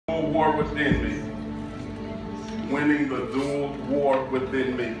war within me. Winning the dual war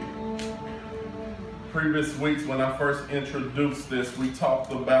within me. Previous weeks when I first introduced this, we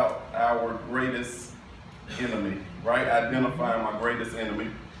talked about our greatest enemy, right? Identifying my greatest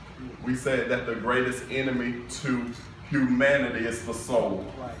enemy. We said that the greatest enemy to humanity is the soul.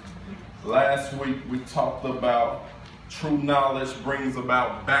 Last week we talked about true knowledge brings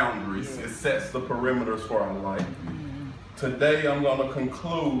about boundaries. It sets the perimeters for our life. Today I'm going to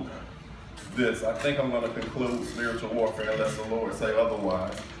conclude this. I think I'm going to conclude spiritual warfare unless the Lord say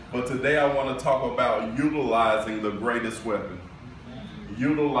otherwise. But today I want to talk about utilizing the greatest weapon.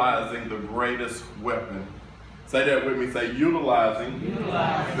 Utilizing the greatest weapon. Say that with me. Say utilizing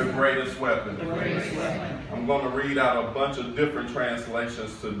the greatest weapon. The greatest weapon. I'm going to read out a bunch of different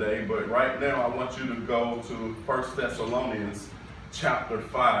translations today, but right now I want you to go to 1 Thessalonians chapter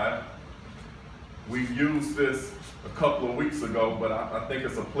 5. We used this a couple of weeks ago, but I think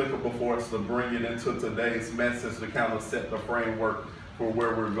it's applicable for us to bring it into today's message to kind of set the framework for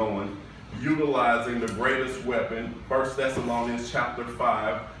where we're going. Utilizing the greatest weapon, 1 Thessalonians chapter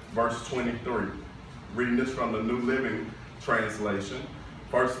 5, verse 23. Reading this from the New Living Translation.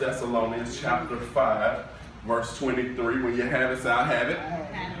 1 Thessalonians chapter 5, verse 23. When you have it, say, I have it.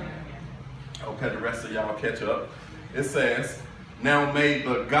 Okay, the rest of y'all catch up. It says, now may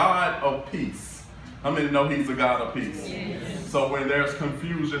the God of peace. How many know he's a God of peace? Yes. So when there's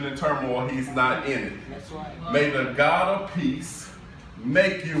confusion and turmoil, he's not in it. That's right. May the God of peace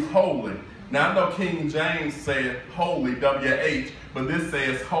make you holy. Now I know King James said holy, W-H, but this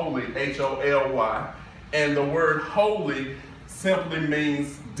says holy, H-O-L-Y. And the word holy simply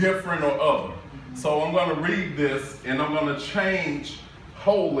means different or other. So I'm going to read this and I'm going to change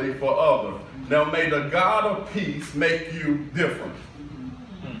holy for other. Now may the God of peace make you different.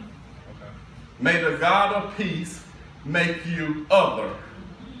 May the God of peace make you other.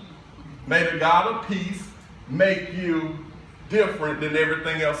 May the God of peace make you different than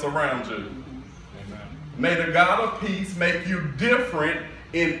everything else around you. Amen. May the God of peace make you different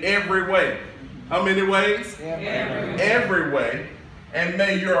in every way. How many ways? Every way. And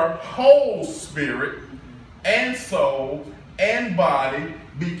may your whole spirit and soul and body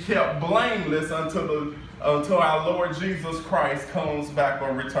be kept blameless until our Lord Jesus Christ comes back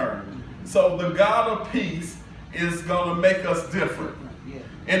or returns. So the God of peace is going to make us different.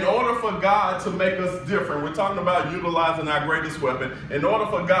 In order for God to make us different, we're talking about utilizing our greatest weapon. In order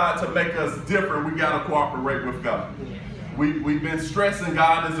for God to make us different, we got to cooperate with God. We've been stressing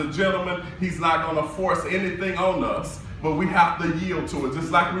God as a gentleman. He's not going to force anything on us, but we have to yield to it.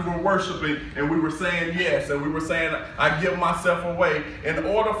 Just like we were worshiping and we were saying yes, and we were saying, I give myself away. In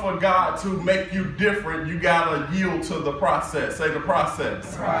order for God to make you different, you got to yield to the process. Say the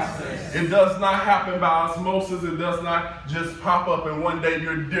process. It does not happen by osmosis. It does not just pop up and one day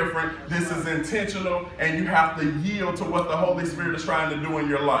you're different. This is intentional, and you have to yield to what the Holy Spirit is trying to do in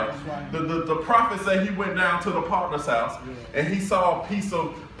your life. The prophet said he went down to the potter's house and he saw a piece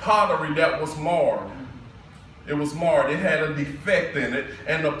of pottery that was marred. It was marred. It had a defect in it.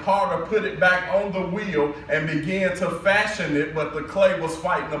 And the potter put it back on the wheel and began to fashion it, but the clay was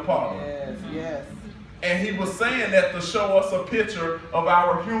fighting the potter. Yes. And he was saying that to show us a picture of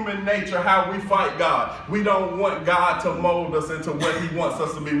our human nature, how we fight God. We don't want God to mold us into what he wants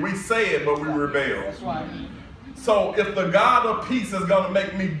us to be. We say it, but we rebel. That's right. So if the God of peace is going to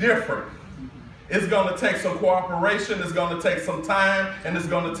make me different, it's going to take some cooperation, it's going to take some time, and it's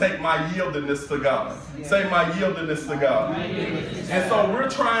going to take my yieldedness to God. Yeah. Say my yieldedness to God. And so we're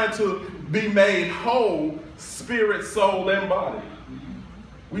trying to be made whole, spirit, soul, and body.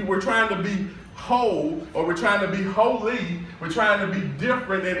 We were trying to be whole, or we're trying to be holy. We're trying to be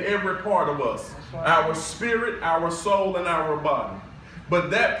different in every part of us. Our spirit, our soul, and our body. But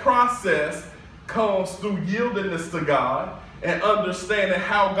that process comes through yieldedness to God and understanding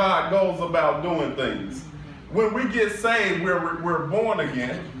how God goes about doing things. When we get saved, we're born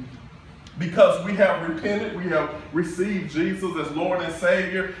again because we have repented. We have received Jesus as Lord and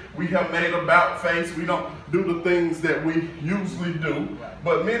Savior. We have made about face. We don't do the things that we usually do.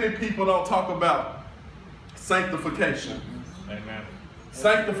 But many people don't talk about sanctification. Amen.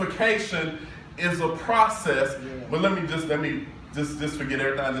 Sanctification is a process. But let me just forget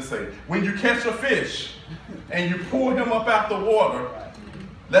everything I just said. When you catch a fish and you pull him up out the water,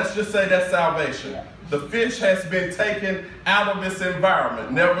 let's just say that's salvation. The fish has been taken out of its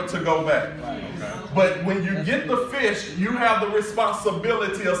environment, never to go back. But when you get the fish, you have the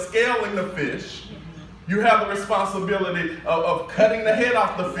responsibility of scaling the fish. You have the responsibility of cutting the head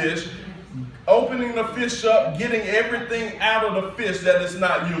off the fish, opening the fish up, getting everything out of the fish that is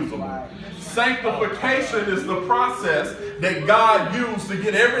not usable. Sanctification is the process that God used to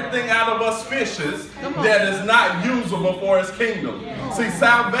get everything out of us fishes that is not usable for his kingdom. See,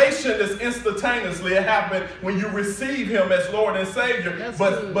 salvation is instantaneously. It happened when you receive him as Lord and Savior.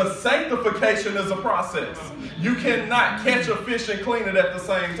 But sanctification is a process. You cannot catch a fish and clean it at the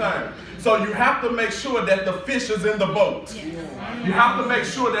same time. So you have to make sure that the fish is in the boat. You have to make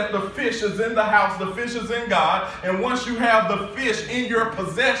sure that the fish is in the house, the fish is in God. And once you have the fish in your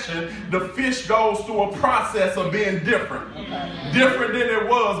possession, the fish goes through a process of being different. Different than it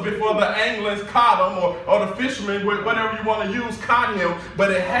was before the anglers caught him, or the fishermen, whatever you want to use, caught him.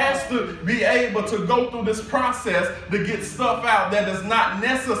 But it has to be able to go through this process to get stuff out that is not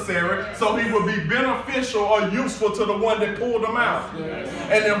necessary, so he will be beneficial or useful to the one that pulled him out.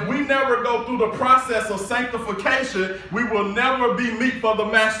 And if we never go through the process of sanctification, we will never be meat for the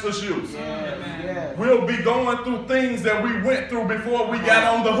master's use. We'll be going through things that we went through before we got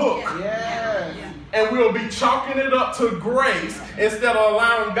on the hook. And we'll be chalking it up to grace instead of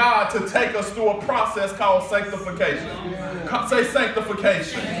allowing God to take us through a process called sanctification. Say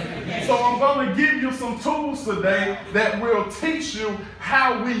sanctification. So I'm going to give you some tools today that will teach you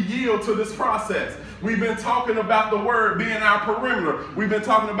how we yield to this process. We've been talking about the word being our perimeter. We've been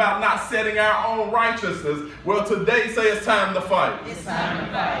talking about not setting our own righteousness. Well, today say it's time to fight. It's time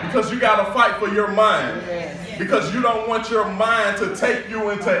to fight. Because you got to fight for your mind. Because you don't want your mind to take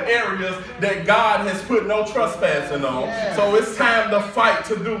you into areas that God has put no trespassing on. So it's time to fight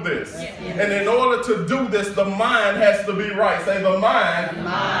to do this. And in order to do this, the mind has to be right. Say the mind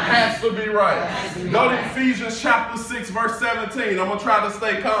has to be right. Go to Ephesians chapter 6, verse 17. I'm going to try to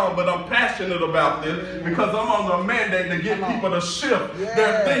stay calm, but I'm passionate about this because I'm on the mandate to get people to shift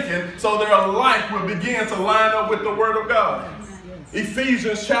their thinking so their life will begin to line up with the word of God.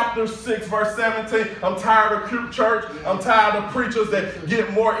 Ephesians chapter 6, verse 17. I'm tired of cute church. I'm tired of preachers that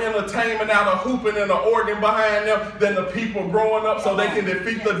get more entertainment out of hooping and an organ behind them than the people growing up so they can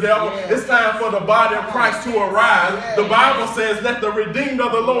defeat the devil. It's time for the body of Christ to arise. The Bible says, let the redeemed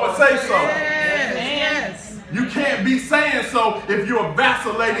of the Lord say so. You can't be saying so if you're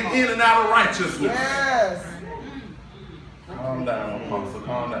vacillating in and out of righteousness. Calm down, Apostle,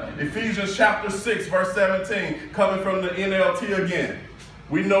 calm down. Ephesians chapter 6, verse 17, coming from the NLT again.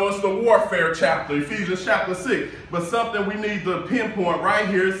 We know it's the warfare chapter, Ephesians chapter 6. But something we need to pinpoint right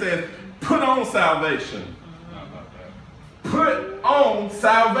here, it says, put on salvation. Put on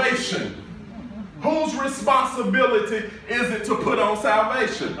salvation. Whose responsibility is it to put on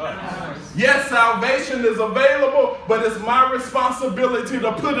salvation? Yes, salvation is available, but it's my responsibility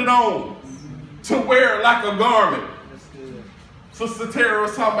to put it on, to wear it like a garment. Sister Tara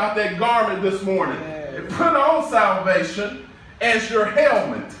was talking about that garment this morning. Put on salvation as your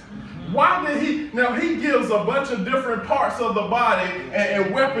helmet. Why did he? Now, he gives a bunch of different parts of the body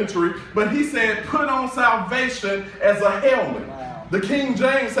and weaponry, but he said put on salvation as a helmet. The King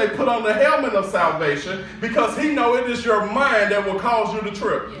James say put on the helmet of salvation because he know it is your mind that will cause you to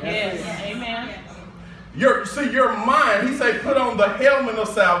trip. Yes. Amen. Your mind, he say put on the helmet of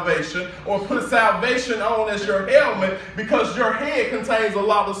salvation or put salvation on as your helmet because your head contains a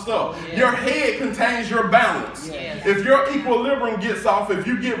lot of stuff. Your head contains your balance. If your equilibrium gets off, if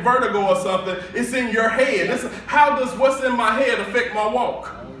you get vertigo or something, it's in your head. How does what's in my head affect my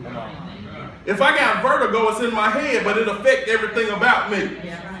walk? If I got vertigo, it's in my head, but it affects everything about me.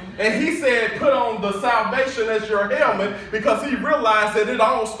 And he said, put on the salvation as your helmet because he realized that it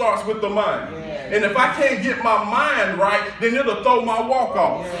all starts with the mind. And if I can't get my mind right, then it'll throw my walk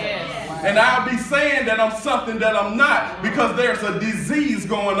off. And I'll be saying that I'm something that I'm not because there's a disease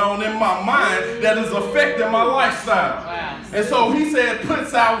going on in my mind that is affecting my lifestyle. And so he said, put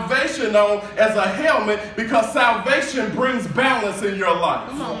salvation on as a helmet because salvation brings balance in your life.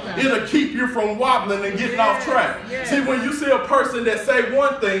 It'll keep you from wobbling and getting off track. See, when you see a person that say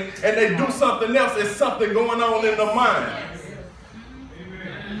one thing and they do something else, it's something going on in the mind.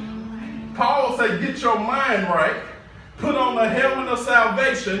 Paul said, get your mind right, put on the helmet of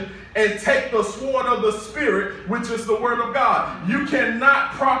salvation, and take the sword of the Spirit, which is the word of God. You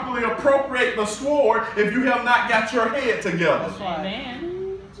cannot properly appropriate the sword if you have not got your head together.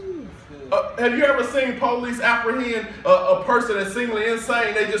 Amen. Have you ever seen police apprehend a person that's seemingly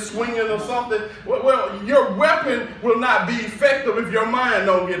insane? They just swinging or something. Well, your weapon will not be effective if your mind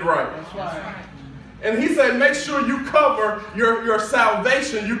don't get right. That's right. And he said, make sure you cover your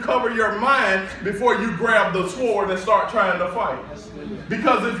salvation, you cover your mind before you grab the sword and start trying to fight.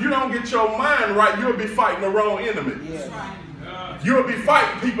 Because if you don't get your mind right, you'll be fighting the wrong enemy. You'll be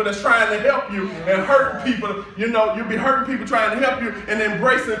fighting people that's trying to help you and hurting people. You'll be hurting people trying to help you and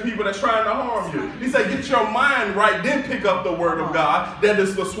embracing people that's trying to harm you. He said, get your mind right, then pick up the word of God. That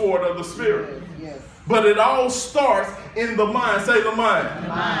is the sword of the Spirit. But it all starts in the mind. Say the mind.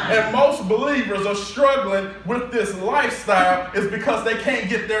 And most believers are struggling with this lifestyle is because they can't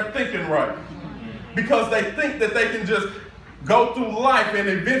get their thinking right. Because they think that they can just go through life and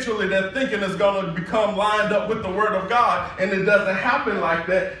eventually their thinking is going to become lined up with the Word of God. And it doesn't happen like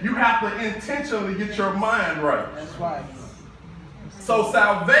that. You have to intentionally get your mind right. That's right. So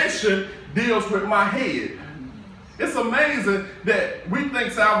salvation deals with my head. It's amazing that we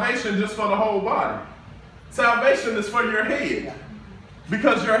think salvation just for the whole body. Salvation is for your head.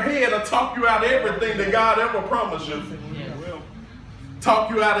 Because your head will talk you out of everything that God ever promised you. Talk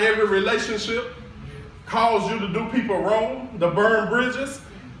you out of every relationship. Cause you to do people wrong. To burn bridges.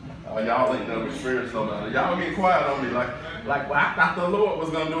 Oh, y'all ain't never experienced nobody. Y'all get quiet on me like well, I thought the Lord was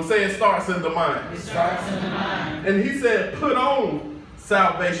going to do. Say it starts in the mind. It starts in the mind. And he said, put on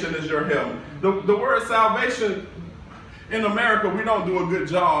salvation as your helmet. The word salvation, in America, we don't do a good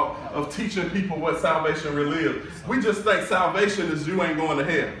job of teaching people what salvation really is. We just think salvation is you ain't going to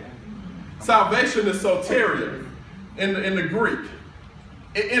hell. Salvation is soteria in the Greek.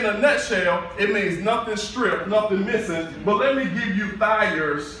 In a nutshell, it means nothing stripped, nothing missing. But let me give you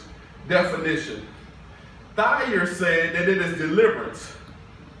Thayer's definition. Thayer said that it is deliverance,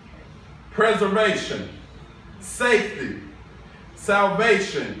 preservation, safety,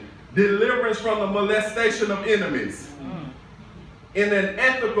 salvation, deliverance from the molestation of enemies. In an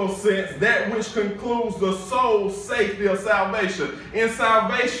ethical sense, that which concludes the soul's safety of salvation. In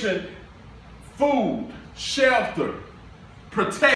salvation, food, shelter, protection.